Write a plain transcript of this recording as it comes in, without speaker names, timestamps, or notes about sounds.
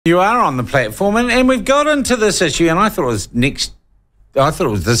You are on the platform, and we've got into this issue, and I thought it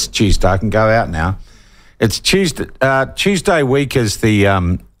was this Tuesday. I can go out now. It's Tuesday. Tuesday week is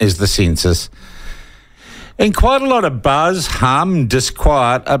the census, and quite a lot of buzz, hum,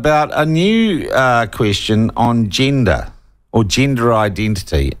 disquiet about a new question on gender or gender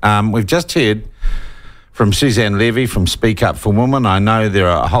identity. We've just heard from Suzanne Levy from Speak Up for Women. I know there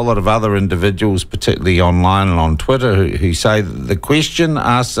are a whole lot of other individuals, particularly online and on Twitter, who say that the question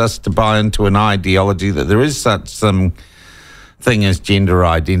asks us to buy into an ideology that there is such some thing as gender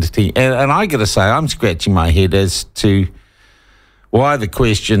identity. And I got to say, I'm scratching my head as to why the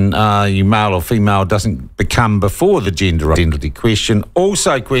question, you male or female, doesn't become before the gender identity question.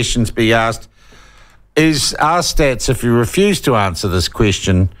 Also, questions be asked, are stats, if you refuse to answer this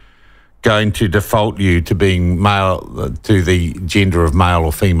question, going to default you to being male, to the gender of male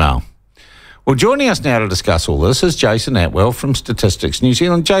or female? Well, joining us now to discuss all this is Jason Attewell from Statistics New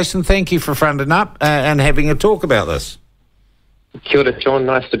Zealand. Jason, thank you for fronting up and having a talk about this. Kia ora, John.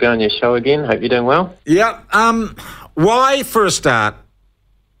 Nice to be on your show again. Hope you're doing well. Yeah. Why, for a start,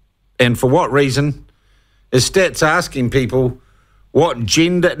 and for what reason, is Stats asking people what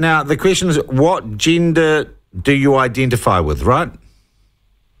gender... Now, the question is, what gender do you identify with, right?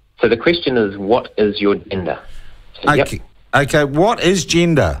 So the question is, what is your gender? So, okay. Yep. Okay, what is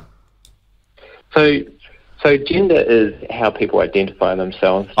gender? So gender is how people identify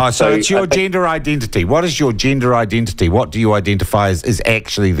themselves. Oh, so it's your gender identity. What is your gender identity? What do you identify as is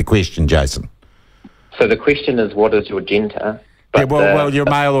actually the question, Jason? So the question is, what is your gender? But yeah, well, you're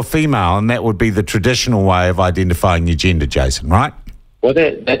male or female, and that would be the traditional way of identifying your gender, Jason, right? Well,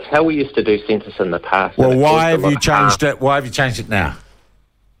 that's how we used to do census in the past. Well, why have you changed it? Why have you changed it now?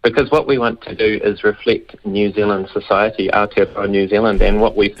 Because what we want to do is reflect New Zealand society, Aotearoa New Zealand, and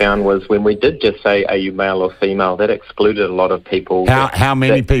what we found was when we did just say, are you male or female, that excluded a lot of people. How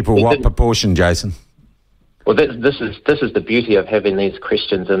many people? What proportion, Jason? Well, this is the beauty of having these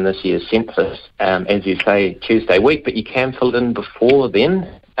questions in this year's census, as you say, Tuesday week, but you can fill it in before then.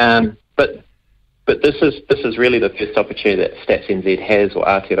 But this is really the first opportunity that Stats NZ has, or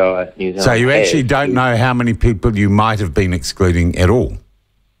Aotearoa New Zealand. So you actually don't know how many people you might have been excluding at all?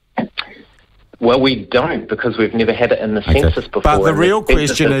 Well, we don't, because we've never had it in the census before. But the real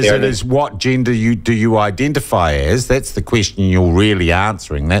question is what gender do you identify as? That's the question you're really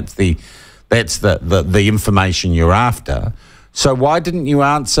answering. That's the information you're after. So why didn't you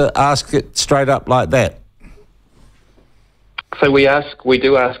ask it straight up like that? So we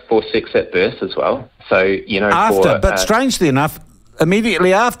do ask for sex at birth as well. So, you know, but strangely enough,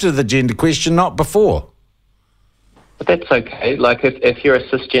 immediately after the gender question, not before. But that's okay. Like if you're a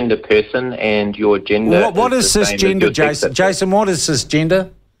cisgender person and your gender... What is cisgender, Jason? Jason, what is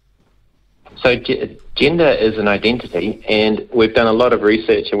cisgender? So gender is an identity, and we've done a lot of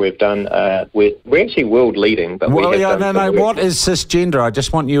research, and we've done... we're actually world leading, but what is cisgender? I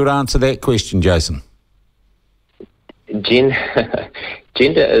just want you to answer that question, Jason. Gender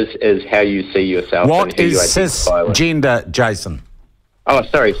is how you see yourself. What is cisgender, Jason? Oh,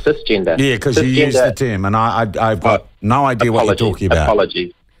 sorry, cisgender. Yeah, because you used the term, and I've got no idea what you're talking about.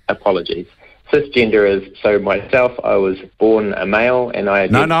 Apologies. Cisgender is, so myself, I was born a male, and I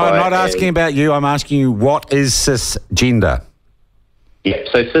identify... No, I'm not asking about you. I'm asking you, what is cisgender? Yeah,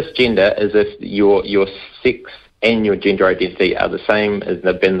 so cisgender is if your sex and your gender identity are the same, as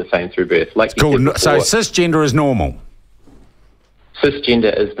they've been the same through birth. Like cool. So cisgender is normal?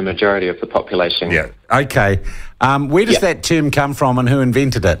 Cisgender is the majority of the population. Yeah. Okay. Where does that term come from, and who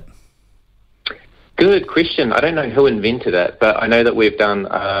invented it? Good question. I don't know who invented it, but I know that we've done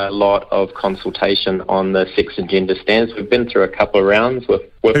a lot of consultation on the sex and gender standards. We've been through a couple of rounds with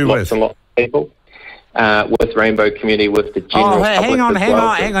lots and lots of people, with Rainbow community, with the general public.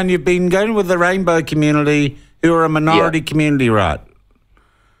 Hang on. You've been going with the Rainbow community, who are a minority community, right?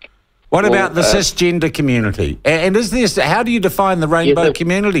 What about the cisgender community? And how do you define the rainbow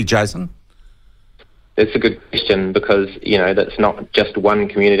community, Jason? It's a good question, because, you know, that's not just one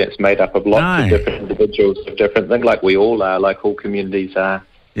community. That's made up of lots of different individuals of different things, like we all are, like all communities are.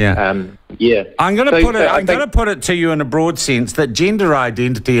 Yeah. I'm going to put it to you in a broad sense that gender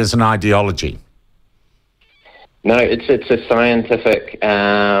identity is an ideology. No, it's a scientific.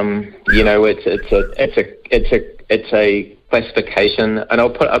 You know, it's a classification, and I'll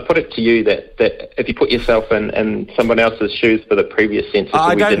put it to you that if you put yourself in someone else's shoes for the previous census,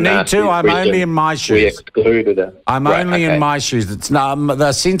 I don't need to. I'm only in my shoes. We excluded it. I'm only in my shoes. It's not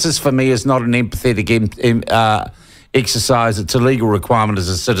the census for me is not an empathetic exercise. It's a legal requirement as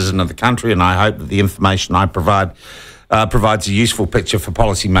a citizen of the country, and I hope that the information I provide provides a useful picture for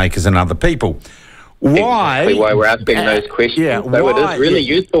policymakers and other people. Why? Exactly why we're asking those questions. Yeah, so it is really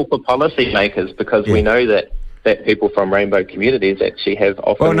useful for policymakers because we know that people from rainbow communities actually have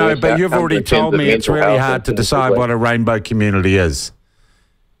often... Well, no, but you've already told me it's really hard to decide what a rainbow community is.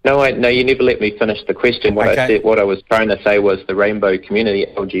 No, you never let me finish the question. What I was trying to say was the rainbow community,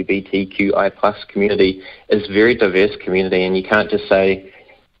 LGBTQI+ community, is a very diverse community, and you can't just say,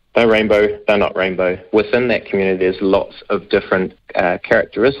 they're rainbow, they're not rainbow. Within that community, there's lots of different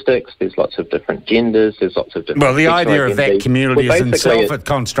characteristics, there's lots of different genders, there's lots of different... Well, the idea of that community is in itself a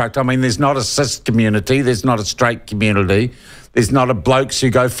construct. I mean, there's not a cis community, there's not a straight community, there's not a blokes who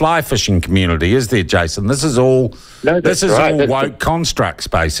go fly fishing community, is there, Jason? This is all all woke constructs,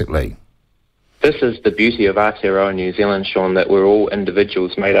 basically. This is the beauty of Aotearoa New Zealand, Sean, that we're all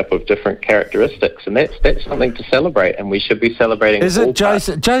individuals made up of different characteristics, and that's something to celebrate, and we should be celebrating. Is it,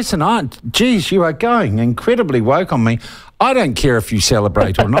 Jason? Geez, you are going incredibly woke on me. I don't care if you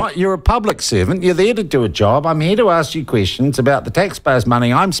celebrate or not. You're a public servant. You're there to do a job. I'm here to ask you questions about the taxpayers'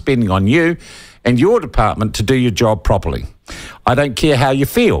 money I'm spending on you and your department to do your job properly. I don't care how you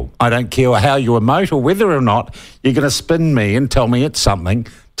feel. I don't care how you emote or whether or not you're going to spin me and tell me it's something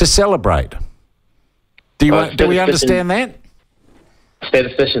to celebrate. Do we understand that?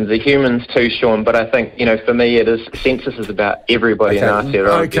 Statisticians are humans too, Sean, but I think, for me, Census is about everybody in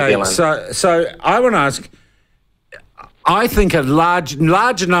Aotearoa New Zealand. So I want to ask, I think a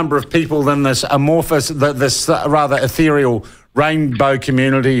larger number of people than this amorphous, this rather ethereal rainbow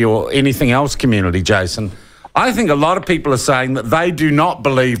community or anything else community, Jason, I think a lot of people are saying that they do not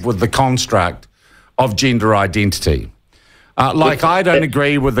believe with the construct of gender identity. I don't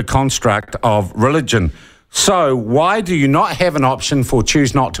agree with the construct of religion. So why do you not have an option for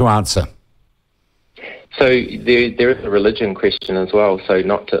choose not to answer? So there is a religion question as well. So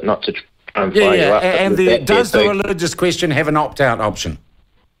not to try and fly you up. And does the religious question have an opt-out option?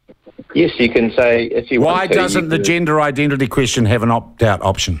 Yes, you can say if you want to. Why doesn't the gender identity question have an opt-out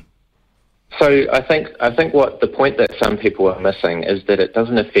option? So I think what the point that some people are missing is that it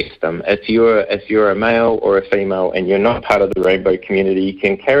doesn't affect them. If you're a male or a female and you're not part of the rainbow community, you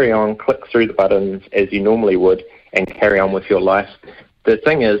can carry on, click through the buttons as you normally would, and carry on with your life. The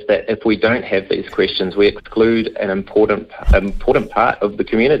thing is that if we don't have these questions, we exclude an important part of the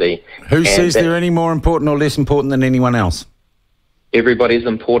community. Who says they're any more important or less important than anyone else? Everybody's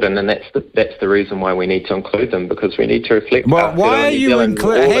important, and that's the reason why we need to include them, because we need to reflect. Well, why are you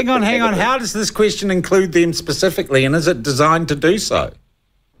including? Hang on. How does this question include them specifically, and is it designed to do so?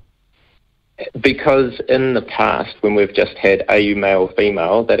 Because in the past, when we've just had AU male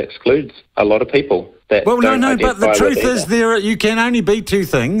female, that excludes a lot of people. But the truth is you can only be two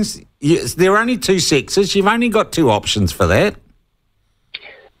things. There are only two sexes. You've only got two options for that.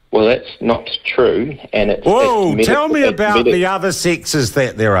 Well, that's not true, and tell me about the other sexes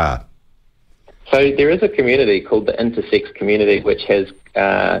that there are. So there is a community called the intersex community, which has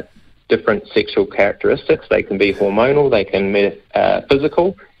different sexual characteristics. They can be hormonal, they can be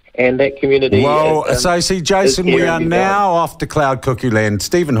physical, and that community... Jason, we are now off to cloud cuckoo land.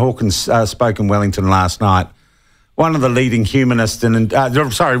 Stephen Hawkins spoke in Wellington last night. One of the leading humanists,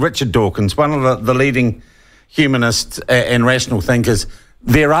 Richard Dawkins, one of the leading humanists and rational thinkers.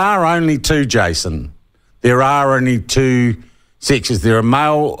 There are only two, Jason. There are only two sexes. There are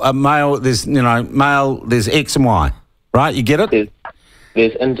male. There's male. There's X and Y. Right? You get it?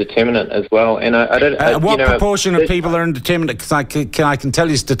 There's indeterminate as well. And I don't. What proportion of people are indeterminate? Because I can tell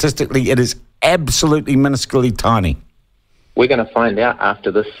you statistically, it is absolutely minusculely tiny. We're going to find out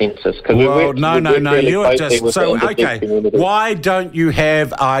after this census. No. You are just so okay. Community. Why don't you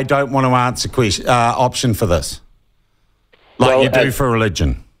have? I don't want to answer question option for this. Like you do for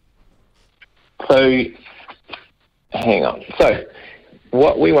religion. So, hang on. So,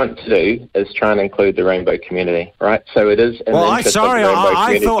 what we want to do is try and include the rainbow community, right? So it is. I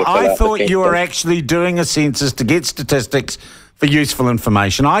thought you were actually doing a census to get statistics for useful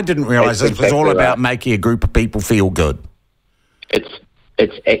information. I didn't realise this was all about making a group of people feel good.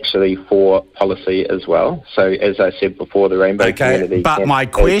 It's actually for policy as well. So as I said before, the rainbow community... But my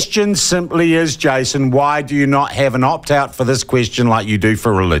question simply is, Jason, why do you not have an opt-out for this question like you do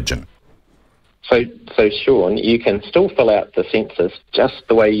for religion? So Sean, you can still fill out the census just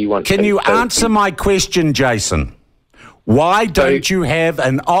the way you want to. Can you answer my question, Jason? Why don't you have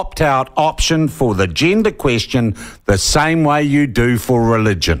an opt-out option for the gender question the same way you do for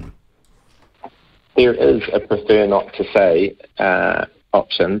religion? There is a prefer not to say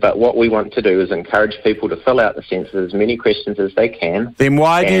option, but what we want to do is encourage people to fill out the census as many questions as they can. Then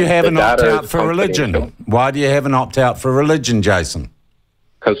why do you have an opt-out for religion? Why do you have an opt-out for religion, Jason?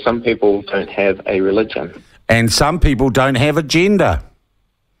 Because some people don't have a religion. And some people don't have a gender.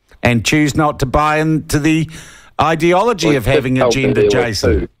 and choose not to buy into the ideology of having a gender,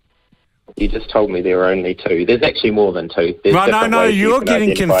 Jason. You just told me there were only two. There's actually more than two. No, you're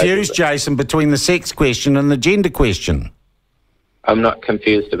getting confused, Jason, between the sex question and the gender question. I'm not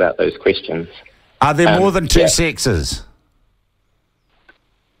confused about those questions. Are there more than two sexes?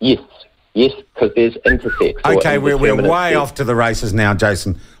 Yes, because there's intersex. Okay, we're way off to the races now,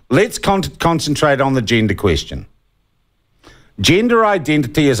 Jason. Let's concentrate on the gender question. Gender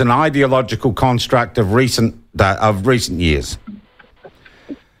identity is an ideological construct of recent years.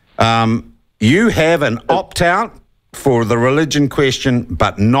 You have an opt-out for the religion question,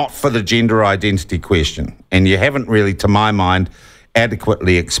 but not for the gender identity question. And you haven't really, to my mind,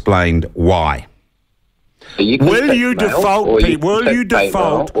 adequately explained why. So you can will you default,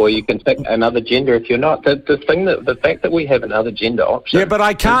 or you can pick another gender if you're not. The fact that we have another gender option. Yeah, but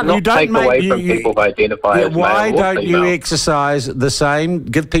I can't. You don't take away from people who identify as male. Why don't you exercise the same?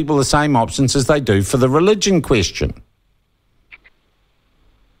 Give people the same options as they do for the religion question.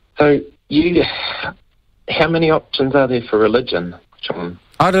 So how many options are there for religion, Sean?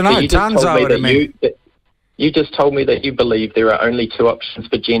 I don't know. Tons, I would imagine. You just told me that you believe there are only two options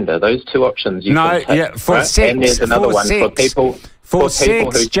for gender. Those two options you can take, for right? sex. And there's another one for people. For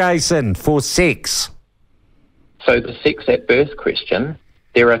sex, Jason, for sex. So the sex at birth question,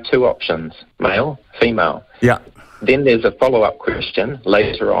 there are two options, male, female. Yeah. Then there's a follow-up question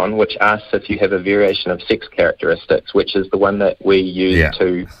later on which asks if you have a variation of sex characteristics, which is the one that we use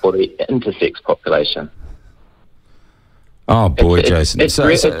for the intersex population. Oh boy, Jason.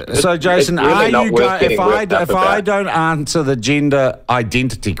 So Jason, are you going? If I don't answer the gender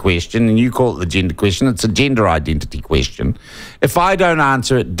identity question, and you call it the gender question, it's a gender identity question. If I don't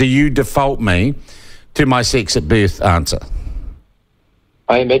answer it, do you default me to my sex at birth answer?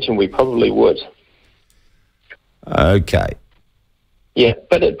 I imagine we probably would. Okay. Yeah,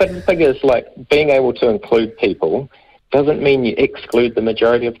 but the thing is, like, being able to include people doesn't mean you exclude the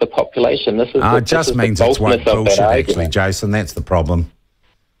majority of the population. This is it just means it's woke bullshit, actually, Jason. That's the problem.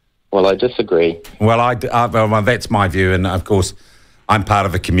 Well, I disagree. Well, well, that's my view, and of course, I'm part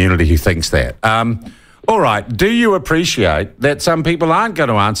of a community who thinks that. All right. Do you appreciate that some people aren't going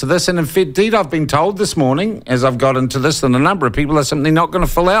to answer this? And indeed, I've been told this morning, as I've got into this, that a number of people are simply not going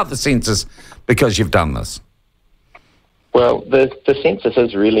to fill out the census because you've done this. Well, the census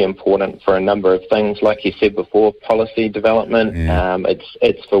is really important for a number of things. Like you said before, policy development. Yeah.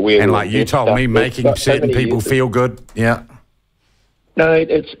 It's for where. And like you told me, making certain people feel good. Yeah. No,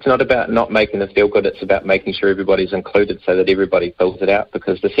 it's not about not making them feel good. It's about making sure everybody's included so that everybody fills it out,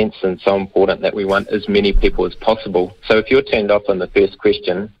 because the census is so important that we want as many people as possible. So if you're turned off on the first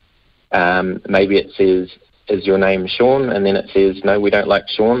question, maybe it says, "Is your name Sean?" And then it says, "No, we don't like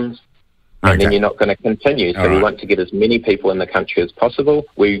Sean's." And then you're not going to continue. So we want to get as many people in the country as possible.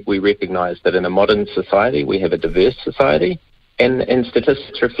 We recognise that in a modern society, we have a diverse society, and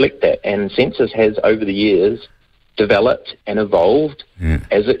statistics reflect that. And Census has, over the years, developed and evolved,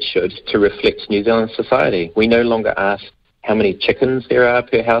 as it should, to reflect New Zealand society. We no longer ask how many chickens there are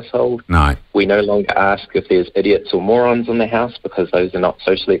per household. No. We no longer ask if there's idiots or morons in the house, because those are not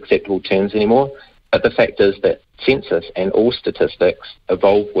socially acceptable terms anymore. But the fact is that census and all statistics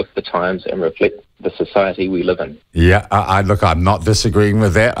evolve with the times and reflect the society we live in. Yeah, look, I'm not disagreeing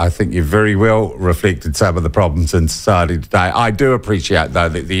with that. I think you've very well reflected some of the problems in society today. I do appreciate, though,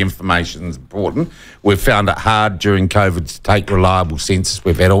 that the information is important. We've found it hard during COVID to take reliable census.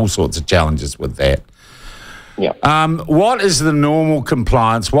 We've had all sorts of challenges with that. Yeah. What is the normal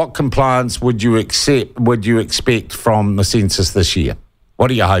compliance? What compliance would you expect from the census this year? What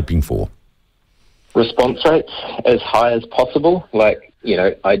are you hoping for? Response rates as high as possible. Like,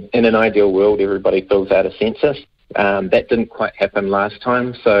 in an ideal world, everybody fills out a census. That didn't quite happen last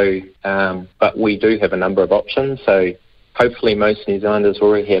time, so but we do have a number of options. So hopefully most New Zealanders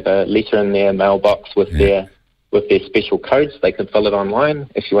already have a letter in their mailbox with their special codes. They can fill it online.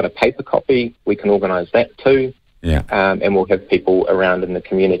 If you want a paper copy, we can organise that too. Yeah. And we'll have people around in the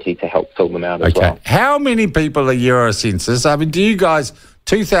community to help fill them out as well. How many people a year are a census? I mean, do you guys...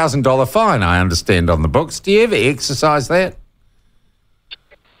 $2,000 fine, I understand, on the books. Do you ever exercise that?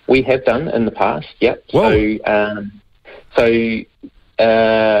 We have done in the past, yep. Whoa.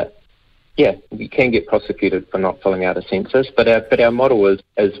 Yeah, you can get prosecuted for not filling out a census, but our model is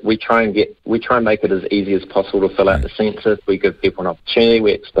we try and make it as easy as possible to fill out the census. We give people an opportunity.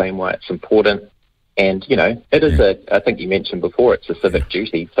 We explain why it's important. And, it is I think you mentioned before, it's a civic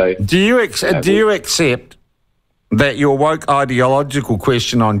duty. So do you accept that your woke ideological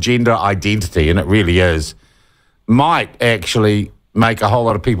question on gender identity, and it really is, might actually make a whole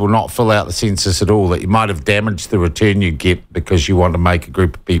lot of people not fill out the census at all, that you might have damaged the return you get because you want to make a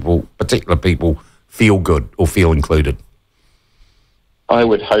group of people, particular people, feel good or feel included? I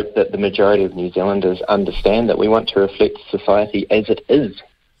would hope that the majority of New Zealanders understand that we want to reflect society as it is.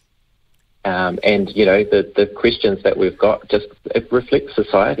 And, you know, the questions that we've got just it reflects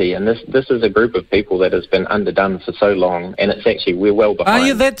society. And this is a group of people that has been underdone for so long, and it's actually, we're well behind. Are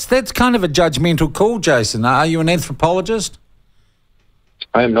you? That's kind of a judgmental call, Jason. Are you an anthropologist?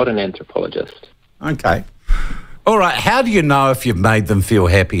 I am not an anthropologist. Okay. All right. How do you know if you've made them feel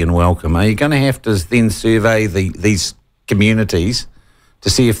happy and welcome? Are you going to have to then survey these communities to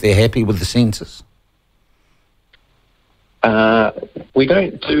see if they're happy with the census? We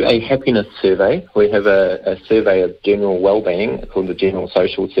don't do a happiness survey. We have a survey of general well-being called the General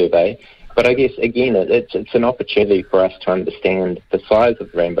Social Survey. But I guess, again, it's an opportunity for us to understand the size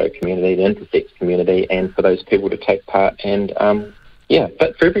of the rainbow community, the intersex community, and for those people to take part. And,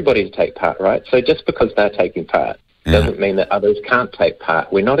 but for everybody to take part, right? So just because they're taking part doesn't mean that others can't take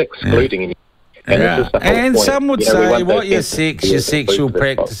part. We're not excluding anyone. And some would say what your sex, your sexual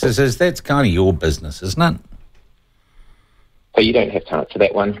practices is, that's kind of your business, isn't it? So you don't have to answer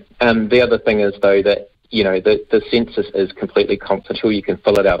that one. The other thing is, though, that, you know, the census is completely confidential. You can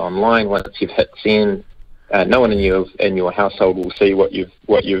fill it out online. Once you've hit send, no one in your household will see what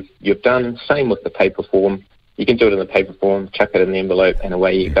you've done. Same with the paper form. You can do it in the paper form, chuck it in the envelope, and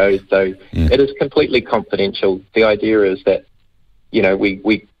away you go. So it is completely confidential. The idea is that, you know,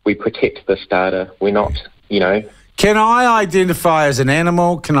 we protect this data. We're not, you know. Can I identify as an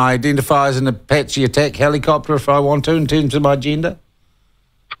animal? Can I identify as an Apache attack helicopter if I want to, in terms of my gender?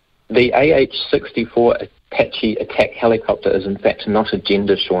 The AH-64 Apache attack helicopter is in fact not a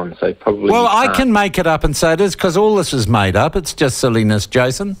gender, Sean, so probably... Well, I can make it up and say it is, because all this is made up. It's just silliness,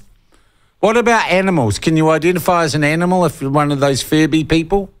 Jason. What about animals? Can you identify as an animal if you're one of those Furby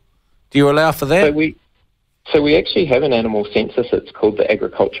people? Do you allow for that? So we actually have an animal census. It's called the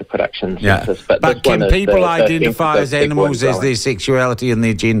Agriculture Production Census. But can people identify as animals as their sexuality and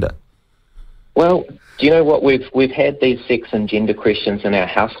their gender? Well, do you know what? We've had these sex and gender questions in our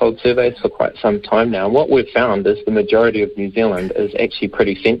household surveys for quite some time now. And what we've found is the majority of New Zealand is actually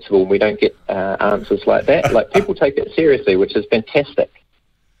pretty sensible. We don't get answers like that. Like, people take it seriously, which is fantastic.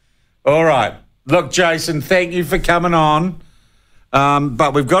 All right. Look, Jason, thank you for coming on.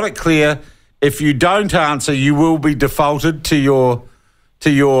 But we've got it clear. If you don't answer, you will be defaulted to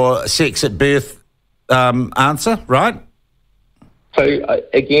your sex at birth answer, right? So,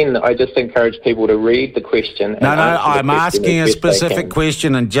 again, I just encourage people to read the question. No, I'm asking a specific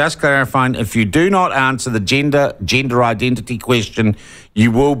question and just clarifying, if you do not answer the gender identity question,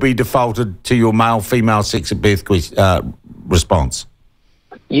 you will be defaulted to your male-female sex at birth response.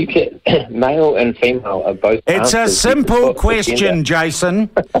 You can, male and female are both. It's a simple question, Jason.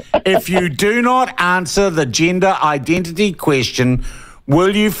 If you do not answer the gender identity question,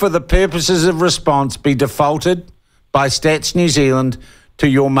 will you, for the purposes of response, be defaulted by Stats New Zealand to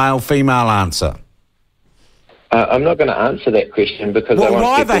your male-female answer? I'm not going to answer that question because I want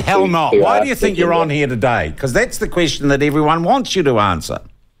why the hell not? Why do you think you're on here? here today? Because that's the question that everyone wants you to answer.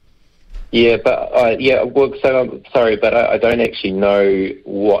 Yeah, but so I'm sorry, but I don't actually know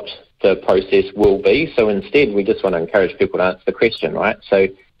what the process will be. So instead, we just want to encourage people to answer the question, right? So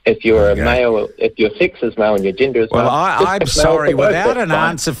if you're a male, if your sex is male and your gender is male... Well, I'm sorry, without an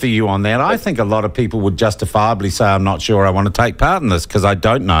answer for you on that, I think a lot of people would justifiably say, I'm not sure I want to take part in this because I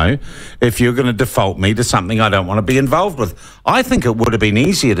don't know if you're going to default me to something I don't want to be involved with. I think it would have been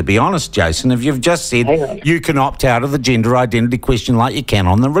easier, to be honest, Jason, if you've just said you can opt out of the gender identity question like you can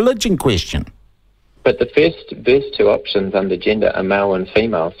on the religion question. But the first two options under gender are male and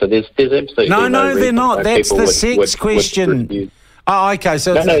female, so there's absolutely no they're not. That's the sex question. Oh, okay.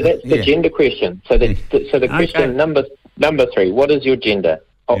 So no, that's the gender question. So the question number 3: what is your gender?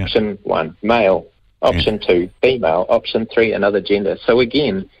 Option 1, male. Option 2, female. Option 3, another gender. So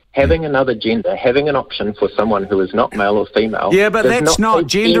again, having another gender, having an option for someone who is not male or female. Yeah, but that's not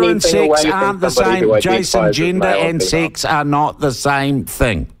gender and sex aren't the same. Jason, gender and sex are not the same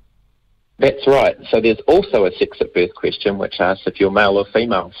thing. That's right. So there's also a sex at birth question which asks if you're male or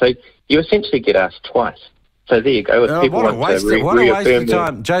female. So you essentially get asked twice. So there you go. If people want to reaffirm of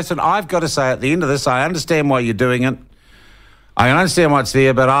time. Jason, I've got to say at the end of this, I understand why you're doing it. I understand what's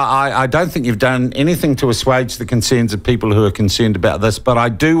there, but I don't think you've done anything to assuage the concerns of people who are concerned about this. But I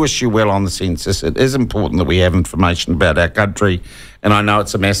do wish you well on the census. It is important that we have information about our country, and I know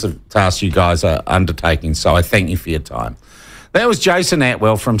it's a massive task you guys are undertaking, so I thank you for your time. That was Jason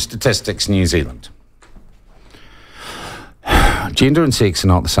Attewell from Statistics New Zealand. Gender and sex are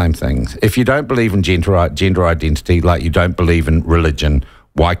not the same things. If you don't believe in gender identity, like you don't believe in religion,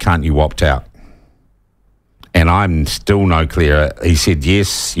 why can't you opt out? And I'm still no clearer. He said,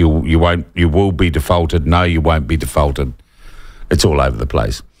 yes, you will be defaulted. No, you won't be defaulted. It's all over the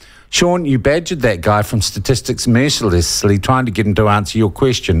place. Sean, you badgered that guy from Statistics mercilessly, trying to get him to answer your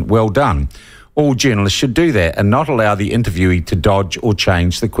question. Well done. All journalists should do that and not allow the interviewee to dodge or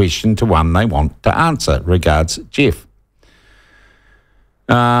change the question to one they want to answer. Regards, Jeff.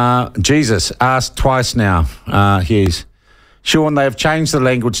 Jesus, asked twice now. Hughes. Sean, they have changed the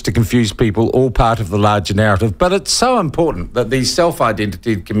language to confuse people, all part of the larger narrative. But it's so important that these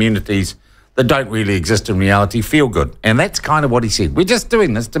self-identity communities that don't really exist in reality feel good. And that's kind of what he said. We're just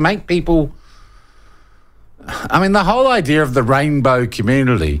doing this to make people... I mean, the whole idea of the rainbow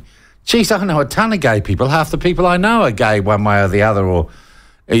community... Geez, I know a ton of gay people. Half the people I know are gay one way or the other, or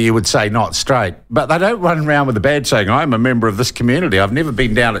you would say not straight. But they don't run around with a badge saying, I'm a member of this community. I've never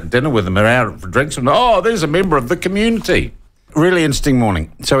been down at dinner with them or out for drinks. And, there's a member of the community. Really interesting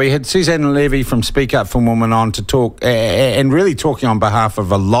morning. So we had Suzanne Levy from Speak Up for Women on to talk, and really talking on behalf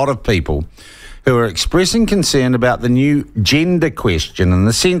of a lot of people who are expressing concern about the new gender question in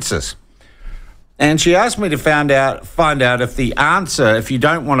the census. And she asked me to find out if the answer, if you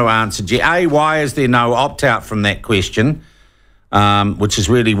don't want to answer, why is there no opt-out from that question, which is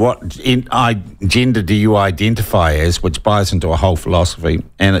really what gender do you identify as, which buys into a whole philosophy,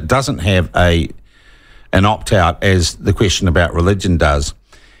 and it doesn't have an opt-out as the question about religion does.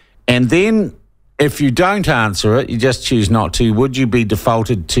 And then if you don't answer it, you just choose not to, would you be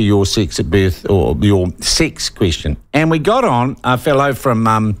defaulted to your sex at birth or your sex question? And we got on a fellow from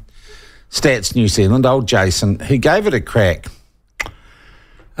Stats New Zealand, old Jason, who gave it a crack.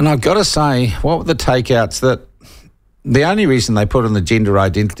 And I've got to say, what were the takeouts? That the only reason they put in the gender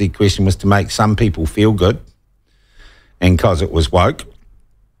identity question was to make some people feel good and because it was woke.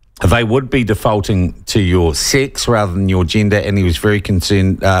 They would be defaulting to your sex rather than your gender, and he was very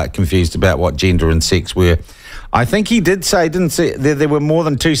confused about what gender and sex were. I think he did say, there were more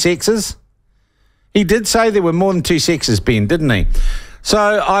than two sexes? He did say there were more than two sexes, Ben, didn't he? So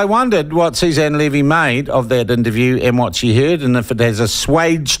I wondered what Suzanne Levy made of that interview and what she heard, and if it has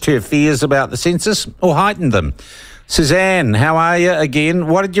assuaged her fears about the census or heightened them. Suzanne, how are you again?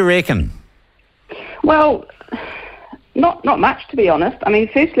 What did you reckon? Well... Not much, to be honest. I mean,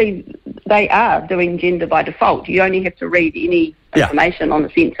 firstly, they are doing gender by default. You only have to read any information on the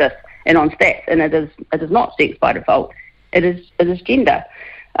census and on stats, and it is not sex by default. It is gender.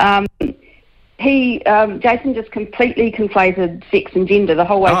 Jason just completely conflated sex and gender the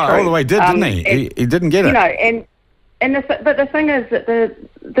whole way through. All the way didn't he? He didn't get it. But the thing is that the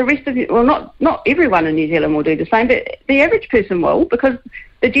rest of you, well, not everyone in New Zealand will do the same, but the average person will, because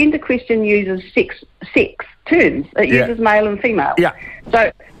the gender question uses sex terms. It uses male and female. Yeah.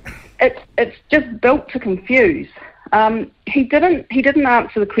 So it's just built to confuse. He didn't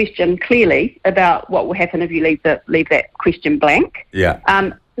answer the question clearly about what will happen if you leave that question blank. Yeah.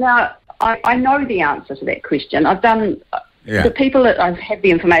 Now I know the answer to that question. I've done the people that I've had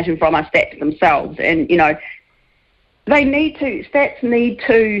the information from are stats themselves, and they need to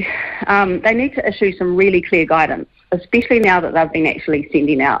issue some really clear guidance, especially now that they've been actually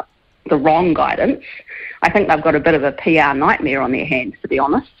sending out the wrong guidance. I think they've got a bit of a PR nightmare on their hands, to be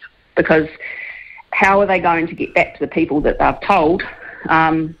honest, because how are they going to get back to the people that they've told,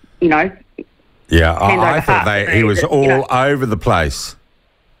 Yeah, I thought he was all over the place.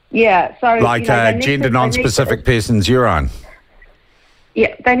 Yeah, so... Like gender non-specific person's urine.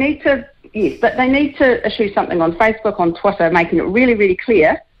 Yeah, they need to... Yes, but they need to issue something on Facebook, on Twitter, making it really, really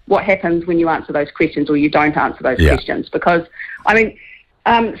clear what happens when you answer those questions or you don't answer those questions. Because, I mean,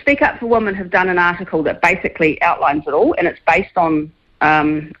 Speak Up for Women have done an article that basically outlines it all, and it's based on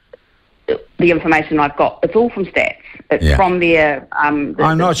the information I've got. It's all from stats. It's from their... I'm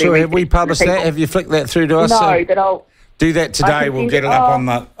not sure. Have we published that? Have you flicked that through to us? No, but I'll... Do that today. We'll get it up on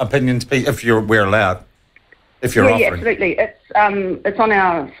the opinions piece, if we're allowed. If you're offering. Yeah, absolutely. It's on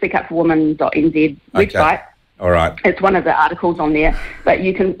our speakupforwomen.nz website. All right. It's one of the articles on there, but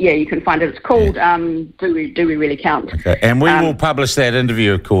you can find it. It's called Do We Really Count? Okay, and we will publish that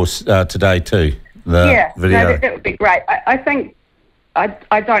interview, of course, today too. The video. No, that would be great. I think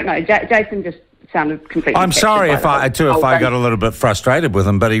I don't know. Jason just sounded completely. I'm sorry if I got a little bit frustrated with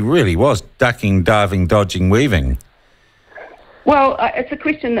him, but he really was ducking, diving, dodging, weaving. Well, it's a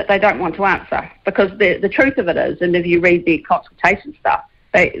question that they don't want to answer, because the truth of it is, and if you read their consultation stuff,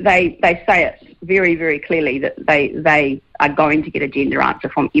 they say it very, very clearly that they are going to get a gender answer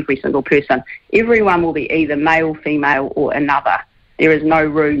from every single person. Everyone will be either male, female, or another. There is no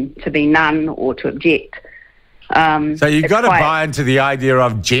room to be none or to object. So you've got to buy into the idea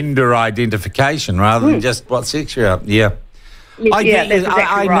of gender identification rather than just what sex you're at. Yeah. I get you. Exactly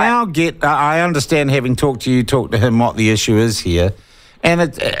I right. now get. I understand, having talked to you, talked to him, what the issue is here, and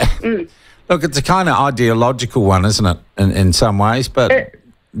look, it's a kind of ideological one, isn't it? In some ways, but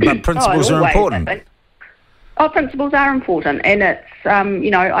principles are important. Principles are important, and it's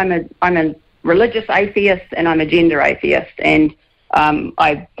I'm a religious atheist and I'm a gender atheist, and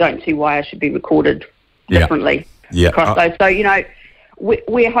I don't see why I should be recorded differently across those. So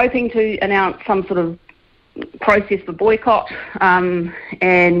we're hoping to announce some sort of process for boycott,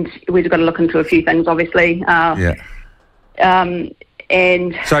 and we've got to look into a few things, obviously. And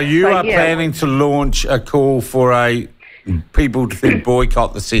so you are planning to launch a call for people to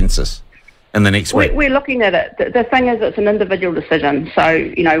boycott the census in the next week? We're looking at it. The thing is, it's an individual decision,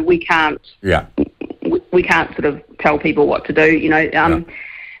 so we can't. We can't sort of tell people what to do.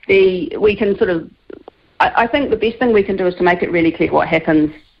 We can sort of. I think the best thing we can do is to make it really clear what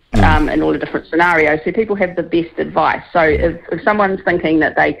happens in all the different scenarios, so people have the best advice. So if someone's thinking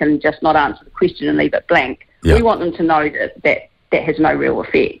that they can just not answer the question and leave it blank, we want them to know that has no real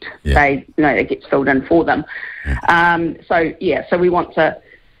effect. They, it gets filled in for them. So we want to,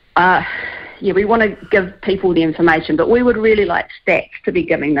 we want to give people the information, but we would really like Stats to be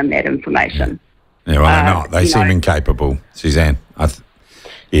giving them that information. Yeah, well, they're not. They seem incapable, Suzanne.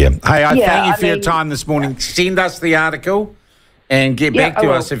 Hey, I thank you for your time this morning. Send us the article and get back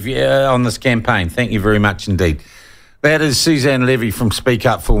to us if on this campaign. Thank you very much indeed. That is Suzanne Levy from Speak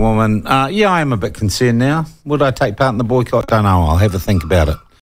Up for Women. I am a bit concerned now. Would I take part in the boycott? Don't know. I'll have a think about it.